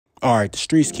All right, the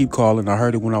streets keep calling. I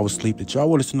heard it when I was asleep that y'all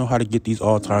wanted to know how to get these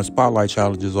all-time spotlight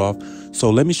challenges off.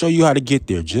 So let me show you how to get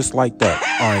there just like that.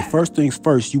 All right, first things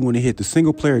first, you want to hit the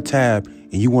single player tab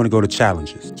and you want to go to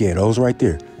challenges. Yeah, those right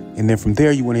there. And then from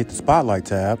there, you want to hit the spotlight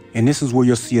tab. And this is where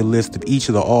you'll see a list of each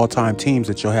of the all-time teams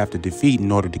that you'll have to defeat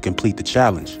in order to complete the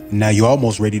challenge. Now you're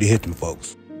almost ready to hit them,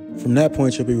 folks. From that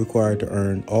point, you'll be required to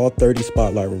earn all 30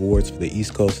 spotlight rewards for the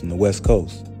East Coast and the West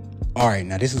Coast. All right,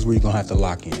 now this is where you're going to have to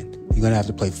lock in. You're going to have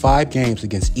to play 5 games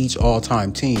against each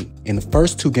all-time team. In the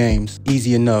first 2 games,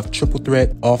 easy enough, triple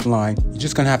threat, offline, you're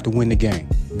just going to have to win the game.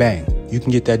 Bang, you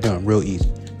can get that done real easy.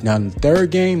 Now in the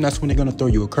third game, that's when they're going to throw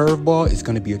you a curveball. It's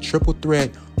going to be a triple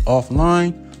threat,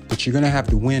 offline, but you're going to have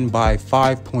to win by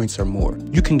 5 points or more.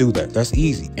 You can do that, that's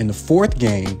easy. In the fourth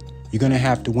game, you're going to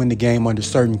have to win the game under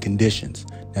certain conditions.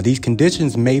 Now these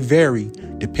conditions may vary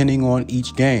depending on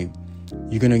each game.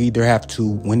 You're going to either have to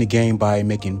win the game by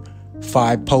making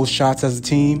 5 post shots as a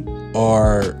team,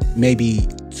 or maybe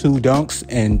 2 dunks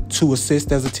and 2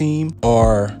 assists as a team,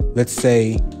 or let's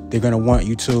say they're going to want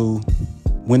you to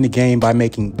win the game by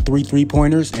making 3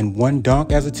 3-pointers and 1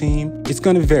 dunk as a team. It's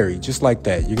going to vary just like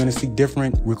that. You're going to see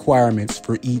different requirements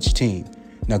for each team.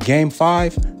 Now game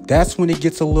 5, that's when it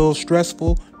gets a little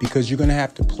stressful because you're going to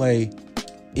have to play.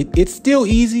 It's still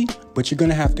easy, but you're going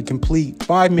to have to complete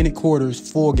 5-minute quarters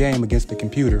full game against the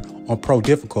computer on pro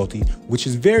difficulty, which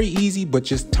is very easy, but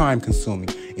just time consuming.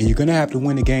 And you're going to have to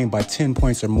win the game by 10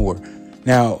 points or more.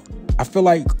 Now, I feel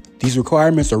like these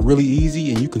requirements are really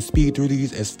easy and you can speed through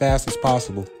these as fast as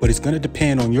possible, but it's going to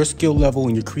depend on your skill level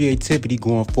and your creativity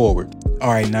going forward.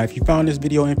 All right, now if you found this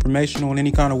video informational in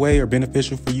any kind of way or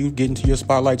beneficial for you getting to your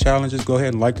spotlight challenges, go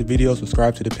ahead and like the video,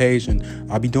 subscribe to the page,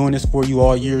 and I'll be doing this for you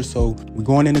all year. So we're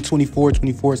going into 24.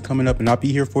 24 is coming up, and I'll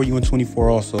be here for you in 24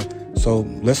 also. So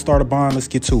let's start a bond. Let's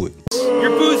get to it. Your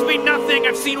booze mean nothing.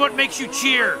 I've seen what makes you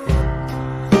cheer.